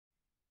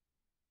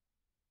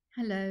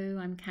Hello,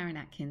 I'm Karen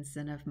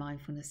Atkinson of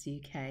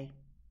MindfulnessUK.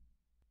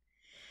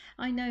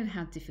 I know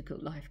how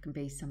difficult life can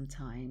be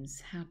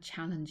sometimes, how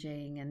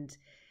challenging and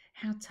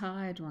how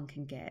tired one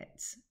can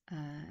get,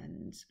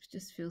 and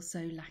just feel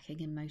so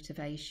lacking in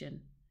motivation.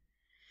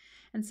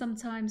 And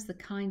sometimes the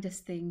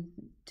kindest thing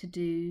to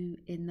do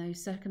in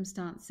those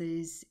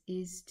circumstances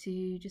is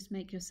to just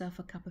make yourself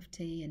a cup of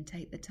tea and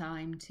take the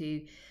time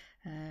to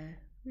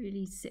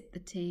really sip the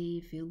tea,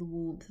 feel the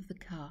warmth of the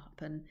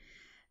cup, and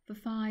for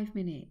 5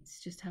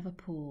 minutes just have a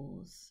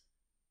pause.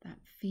 That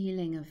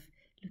feeling of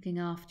looking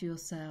after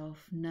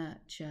yourself,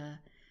 nurture,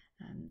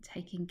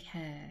 taking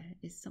care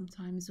is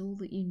sometimes all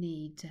that you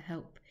need to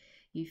help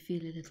you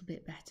feel a little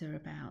bit better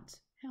about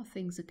how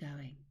things are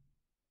going.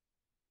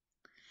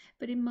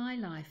 But in my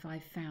life,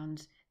 I've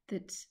found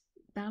that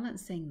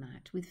balancing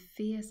that with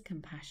fierce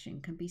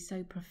compassion can be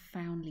so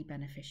profoundly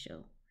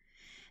beneficial.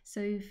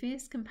 So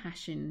fierce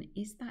compassion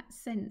is that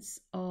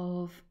sense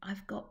of,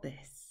 I've got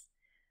this.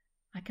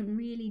 I can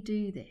really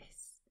do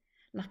this.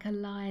 Like a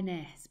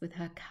lioness with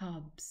her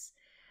cubs,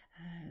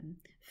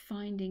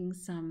 finding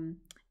some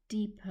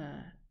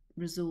deeper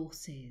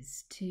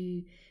resources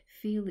to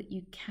feel that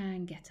you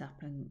can get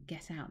up and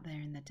get out there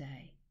in the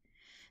day.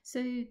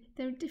 So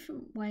there are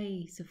different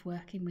ways of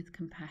working with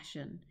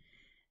compassion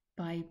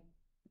by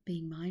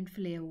being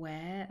mindfully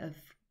aware of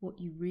what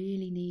you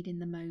really need in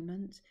the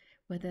moment,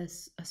 whether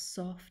a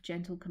soft,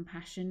 gentle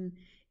compassion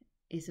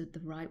is the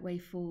right way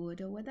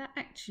forward, or whether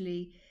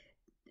actually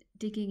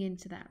digging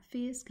into that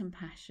fierce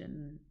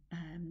compassion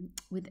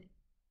with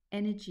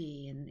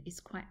energy and is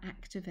quite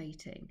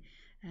activating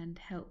and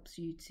helps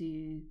you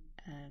to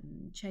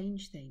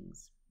change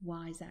things,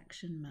 wise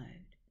action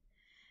mode.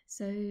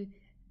 So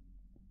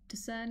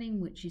discerning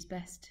which is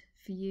best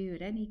for you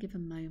at any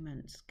given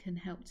moment can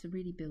help to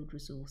really build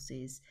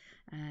resources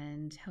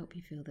and help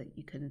you feel that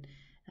you can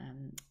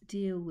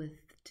deal with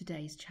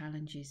today's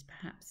challenges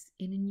perhaps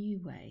in a new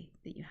way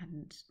that you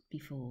hadn't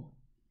before.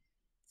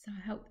 So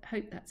I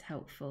hope that's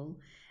helpful,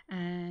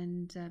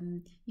 and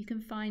you can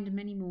find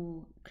many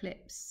more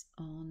clips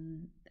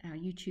on our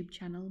YouTube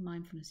channel,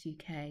 Mindfulness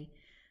UK,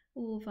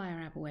 or via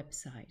our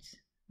website,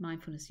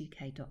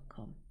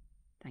 mindfulnessuk.com.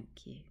 Thank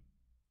you.